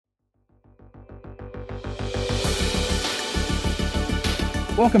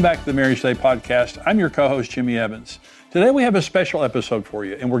Welcome back to the Marriage Today podcast. I'm your co-host, Jimmy Evans. Today we have a special episode for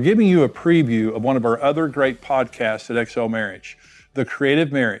you, and we're giving you a preview of one of our other great podcasts at XO Marriage. The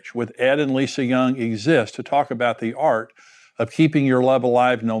Creative Marriage with Ed and Lisa Young exists to talk about the art of keeping your love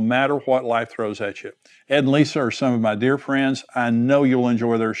alive no matter what life throws at you. Ed and Lisa are some of my dear friends. I know you'll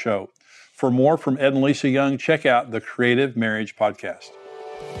enjoy their show. For more from Ed and Lisa Young, check out the Creative Marriage podcast.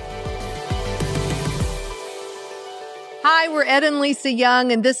 Hi, we're Ed and Lisa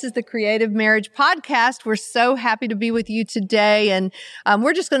Young, and this is the Creative Marriage Podcast. We're so happy to be with you today, and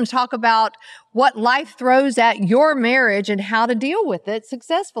we're just going to talk about what life throws at your marriage and how to deal with it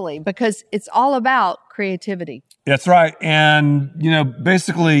successfully, because it's all about creativity. That's right. And,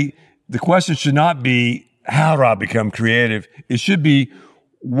 basically, the question should not be, how do I become creative? It should be,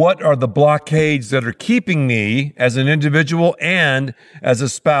 what are the blockades that are keeping me as an individual and as a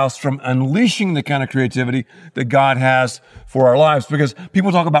spouse from unleashing the kind of creativity that God has for our lives? Because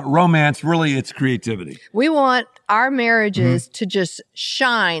people talk about romance, really it's creativity. We want our marriages to just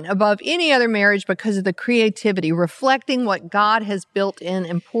shine above any other marriage because of the creativity, reflecting what God has built in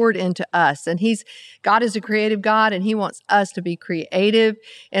and poured into us. And God is a creative God, and He wants us to be creative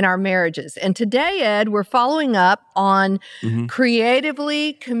in our marriages. And today, Ed, we're following up on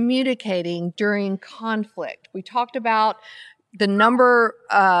creatively communicating during conflict. We talked about the number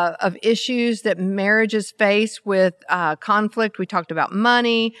of issues that marriages face with conflict. We talked about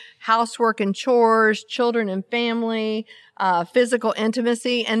money, housework and chores, children and family, physical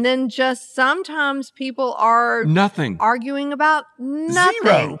intimacy, and then just sometimes people are arguing about nothing.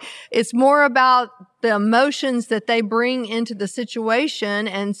 Zero. It's more about the emotions that they bring into the situation,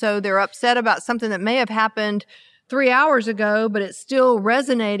 and so they're upset about something that may have happened 3 hours ago, but it's still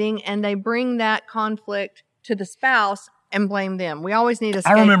resonating, and they bring that conflict to the spouse and blame them. We always need a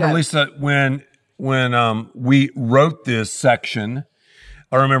scapegoat. I remember, Lisa, when we wrote this section,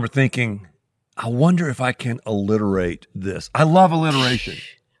 I remember thinking, I wonder if I can alliterate this. I love alliteration.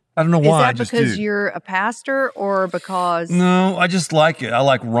 I don't know why. Is that because you're a pastor or because? No, I just like it. I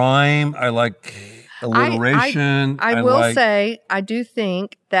like rhyme. I like alliteration. I will say, I do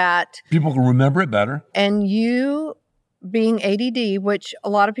think that people can remember it better. And you being ADD, which a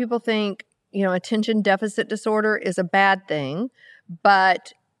lot of people think, attention deficit disorder is a bad thing,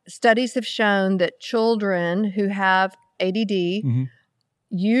 but studies have shown that children who have ADD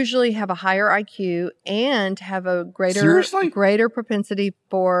usually have a higher IQ and have a greater propensity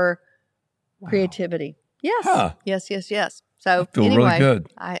for creativity. Yes. Huh. Yes. So I feel anyway, really good.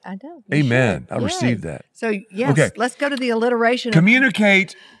 I know. Amen. I received that. So yes, Let's go to the alliteration.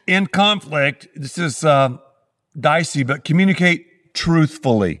 Communicate in conflict. This is dicey, but communicate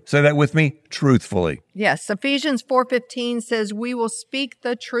truthfully. Say that with me. Truthfully. Yes. Ephesians 4:15 says, we will speak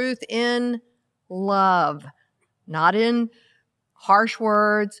the truth in love, not in harsh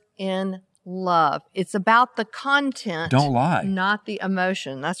words, in love. It's about the content. Don't lie. Not the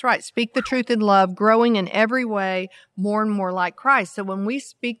emotion. That's right. Speak the truth in love, growing in every way more and more like Christ. So when we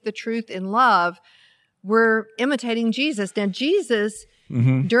speak the truth in love, we're imitating Jesus. Now, Jesus,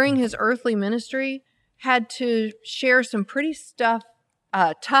 during his earthly ministry, had to share some pretty tough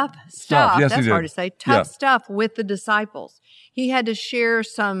stuff. Yes, that's hard to say. Tough stuff with the disciples. He had to share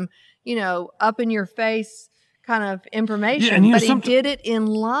some, up in your face kind of information, but he did it in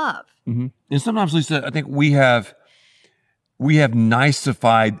love. And sometimes, Lisa, I think we have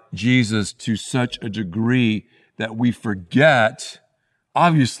niceified Jesus to such a degree that we forget.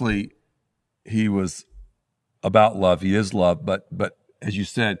 Obviously, he was about love. He is love, but as you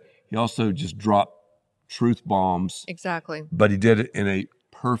said, he also just dropped truth bombs. Exactly. But he did it in a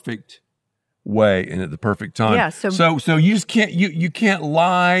perfect way and at the perfect time. Yeah. So you just can't you can't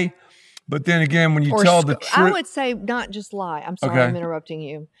lie. But then again, when you tell the truth, I would say not just lie. I'm sorry, I'm interrupting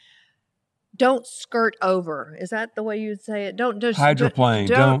you. Don't skirt over. Is that the way you would say it? Don't just hydroplane.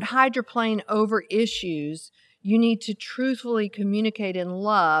 Don't hydroplane over issues. You need to truthfully communicate in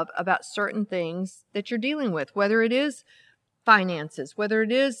love about certain things that you're dealing with, whether it is finances, whether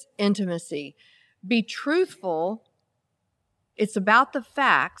it is intimacy. Be truthful. It's about the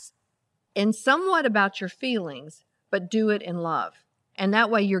facts and somewhat about your feelings, but do it in love. And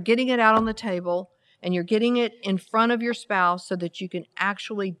that way you're getting it out on the table and you're getting it in front of your spouse so that you can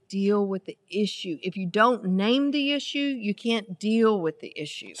actually deal with the issue. If you don't name the issue, you can't deal with the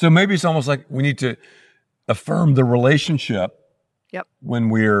issue. So maybe it's almost like we need to affirm the relationship when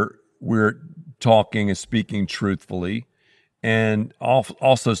we're talking and speaking truthfully. And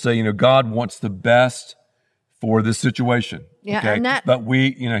also say, God wants the best for this situation. Yeah, okay? and but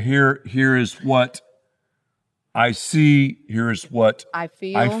we, here is what I see. Here is what I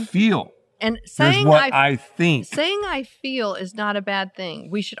feel. And Here's saying what I think. saying I feel is not a bad thing.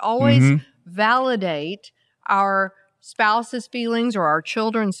 We should always validate our spouse's feelings or our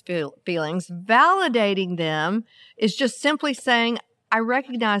children's feelings. Validating them is just simply saying, I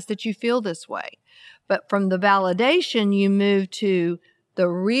recognize that you feel this way. But from the validation, you move to the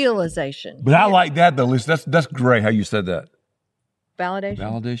realization. But I like that, though, Lisa. That's great how you said that. Validation.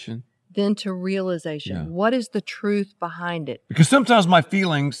 Validation. Then to realization. Yeah. What is the truth behind it? Because sometimes my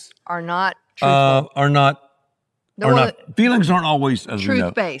feelings Are not truthful. Feelings aren't always, as we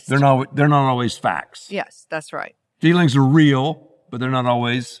know, Truth-based. they're not always facts. Yes, that's right. Feelings are real, but they're not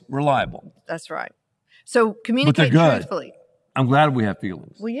always reliable. That's right. So communicate good. truthfully. I'm glad we have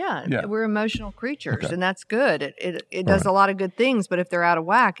feelings. Well, yeah, Yeah. we're emotional creatures, Okay. and that's good. It does a lot of good things, but if they're out of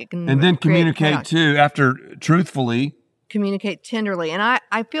whack, it can And then create communicate chaos. too, after truthfully. Communicate tenderly. And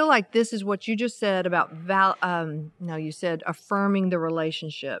I feel like this is what you just said about you said affirming the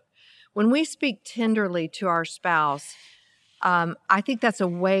relationship. When we speak tenderly to our spouse, I think that's a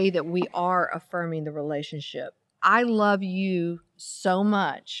way that we are affirming the relationship. I love you so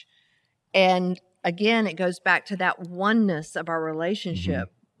much. And again, it goes back to that oneness of our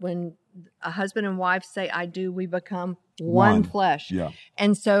relationship. When a husband and wife say, I do, we become one flesh. Yeah.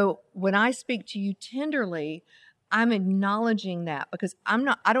 And so when I speak to you tenderly, I'm acknowledging that because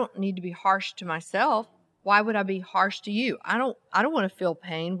I don't need to be harsh to myself. Why would I be harsh to you? I don't want to feel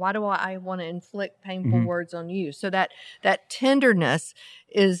pain. Why do I want to inflict painful words on you? So that tenderness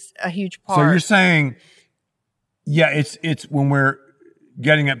is a huge part. So you're saying, it's when we're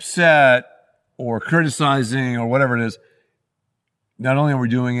getting upset or criticizing or whatever it is, not only are we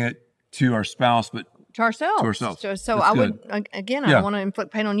doing it to our spouse, but to ourselves. So That's I good. would, again, I don't want to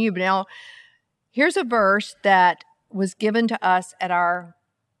inflict pain on you. But now, here's a verse that was given to us at our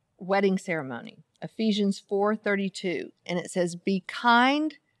wedding ceremony, Ephesians 4:32. And it says, be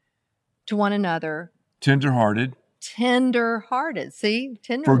kind to one another. Tenderhearted. See,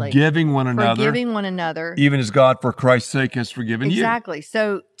 tenderly. Forgiving one another. Forgiving one another. Even as God, for Christ's sake, has forgiven you. Exactly.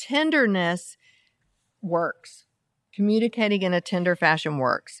 So tenderness works. Communicating in a tender fashion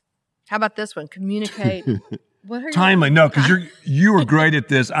works. How about this one? Communicate. What are you? Timely. No, because you were great at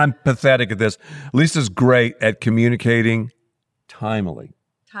this. I'm pathetic at this. Lisa's great at communicating timely.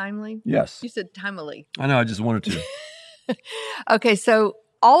 Timely? Yes. You said timely. I know. I just wanted to. Okay, so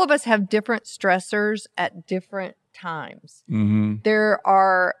all of us have different stressors at different times. There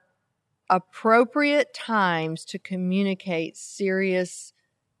are appropriate times to communicate serious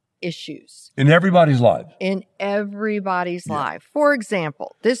issues. In everybody's life. In everybody's life. For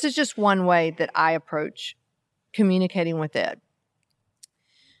example, this is just one way that I approach communicating with Ed.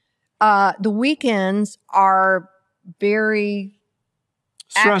 The weekends are very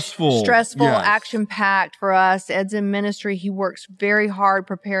Stressful, yes. action-packed for us. Ed's in ministry. He works very hard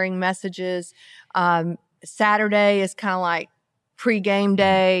preparing messages. Saturday is kind of like pre-game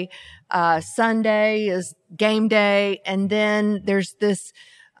day. Sunday is game day. And then there's this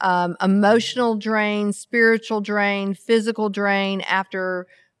emotional drain, spiritual drain, physical drain after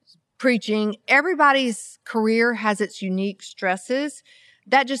preaching. Everybody's career has its unique stresses.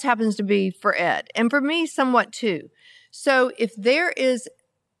 That just happens to be for Ed. And for me, somewhat too. So if there is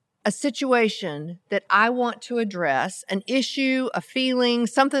a situation that I want to address, an issue, a feeling,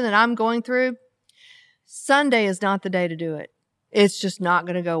 something that I'm going through, Sunday is not the day to do it. It's just not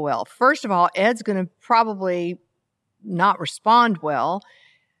going to go well. First of all, Ed's going to probably not respond well.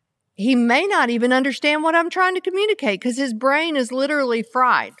 He may not even understand what I'm trying to communicate because his brain is literally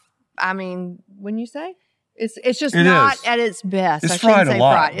fried. I mean, when you say it's just not at its best. It's I shouldn't fried say a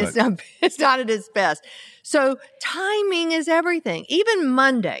lot. fried. It's not at its best. So timing is everything. Even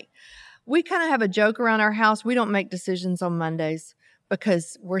Monday, we kind of have a joke around our house. We don't make decisions on Mondays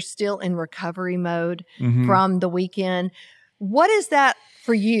because we're still in recovery mode from the weekend. What is that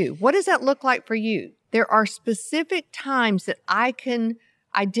for you? What does that look like for you? There are specific times that I can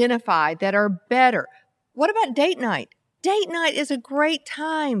identify that are better. What about date night? Date night is a great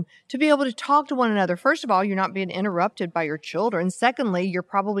time to be able to talk to one another. First of all, you're not being interrupted by your children. Secondly, you're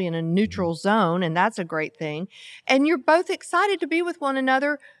probably in a neutral zone, and that's a great thing. And you're both excited to be with one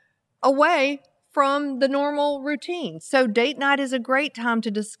another away from the normal routine. So date night is a great time to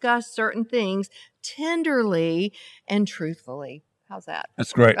discuss certain things tenderly and truthfully. How's that?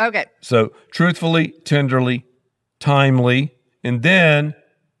 That's great. Okay. So truthfully, tenderly, timely, and then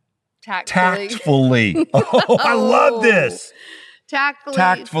tactfully. Oh, I love this.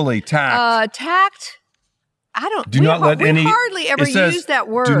 Tactfully. Tact. I don't. Do not let any. We hardly ever use that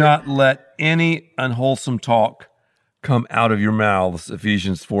word. Do not let any unwholesome talk come out of your mouths.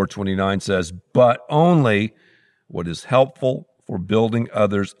 Ephesians 4:29 says, but only what is helpful for building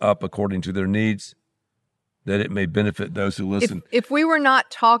others up according to their needs, that it may benefit those who listen. If we were not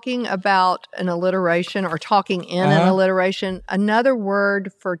talking about an alliteration or talking in an alliteration, another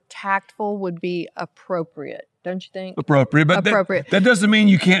word for tactful would be appropriate, don't you think? Appropriate, but that doesn't mean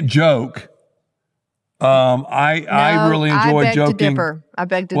you can't joke. I really enjoy joking. I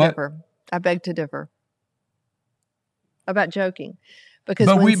beg to differ about joking.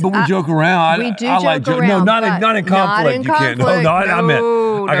 Because we joke around. We do joke around. No, not in conflict. You can't.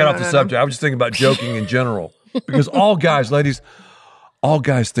 I got off the subject. I was just thinking about joking in general. Because all guys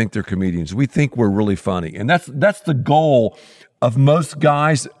think they're comedians. We think we're really funny. And that's the goal of most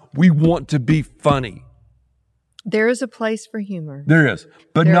guys. We want to be funny. There is a place for humor. There is.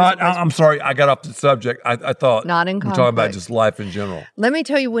 But I'm sorry, I got off the subject. I thought not in conflict. We're talking about just life in general. Let me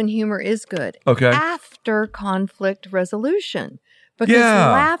tell you when humor is good. Okay. After conflict resolution. Because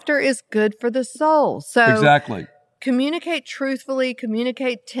laughter is good for the soul. So exactly. Communicate truthfully,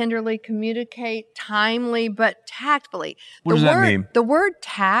 communicate tenderly, communicate timely, but tactfully. What does that mean? The word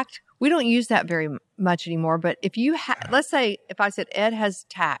tact, we don't use that very much anymore. But if you let's say if I said Ed has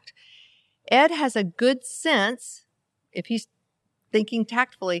tact, Ed has a good sense, if he's thinking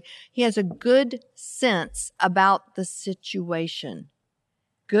tactfully, he has a good sense about the situation.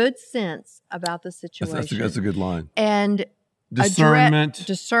 Good sense about the situation. That's a good line. And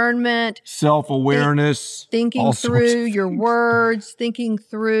discernment, self-awareness, thinking through your words, thinking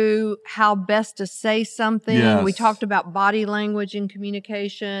through how best to say something. Yes. We talked about body language in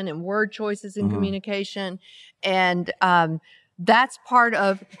communication and word choices in communication. And that's part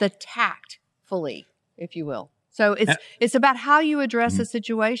of the tactfully, if you will. So it's about how you address a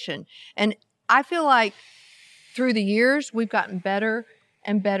situation. And I feel like through the years, we've gotten better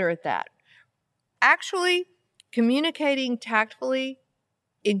and better at that. Actually, communicating tactfully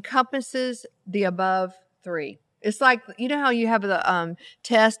encompasses the above three. It's like, you know how you have the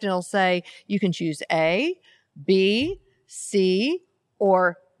test and it'll say you can choose A, B, C,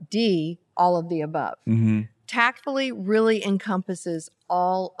 or D, all of the above. Mm-hmm. Tactfully really encompasses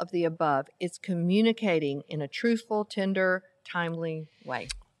all of the above. It's communicating in a truthful, tender, timely way.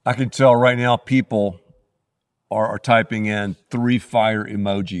 I can tell right now people are typing in 3 fire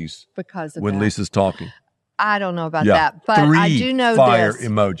emojis because of when Lisa's talking. I don't know about that, but I do know 3 fire this.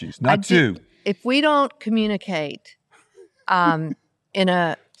 emojis, not 2. If we don't communicate in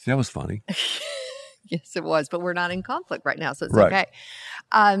a... See, that was funny. Yes, it was, but we're not in conflict right now, so it's right.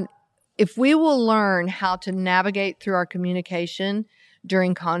 Okay. If we will learn how to navigate through our communication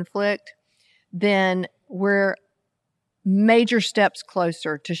during conflict, then we're major steps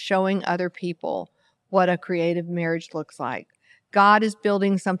closer to showing other people what a creative marriage looks like. God is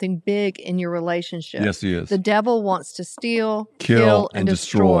building something big in your relationship. Yes, he is. The devil wants to steal, kill, and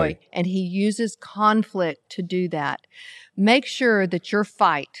destroy. And he uses conflict to do that. Make sure that your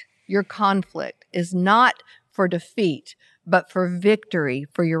fight, your conflict, is not for defeat, but for victory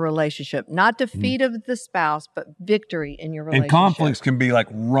for your relationship. Not defeat of the spouse, but victory in your relationship. And conflicts can be like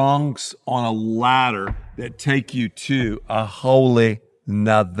rungs on a ladder that take you to a wholly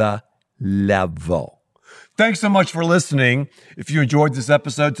nother level. Thanks so much for listening. If you enjoyed this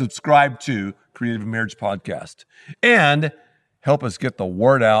episode, subscribe to Creative Marriage Podcast and help us get the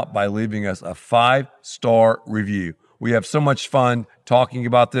word out by leaving us a 5-star review. We have so much fun talking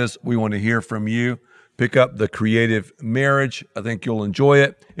about this. We want to hear from you. Pick up The Creative Marriage. I think you'll enjoy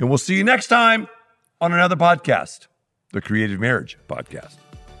it. And we'll see you next time on another podcast, The Creative Marriage Podcast.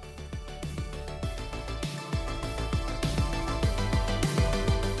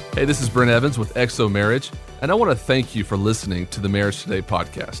 Hey, this is Brent Evans with XO Marriage, and I want to thank you for listening to the Marriage Today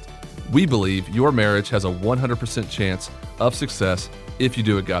podcast. We believe your marriage has a 100% chance of success if you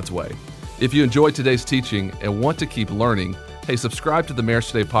do it God's way. If you enjoyed today's teaching and want to keep learning, hey, subscribe to the Marriage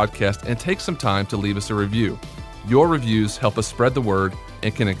Today podcast and take some time to leave us a review. Your reviews help us spread the word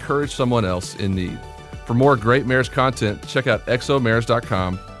and can encourage someone else in need. For more great marriage content, check out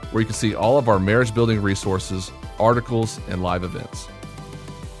xomarriage.com, where you can see all of our marriage building resources, articles, and live events.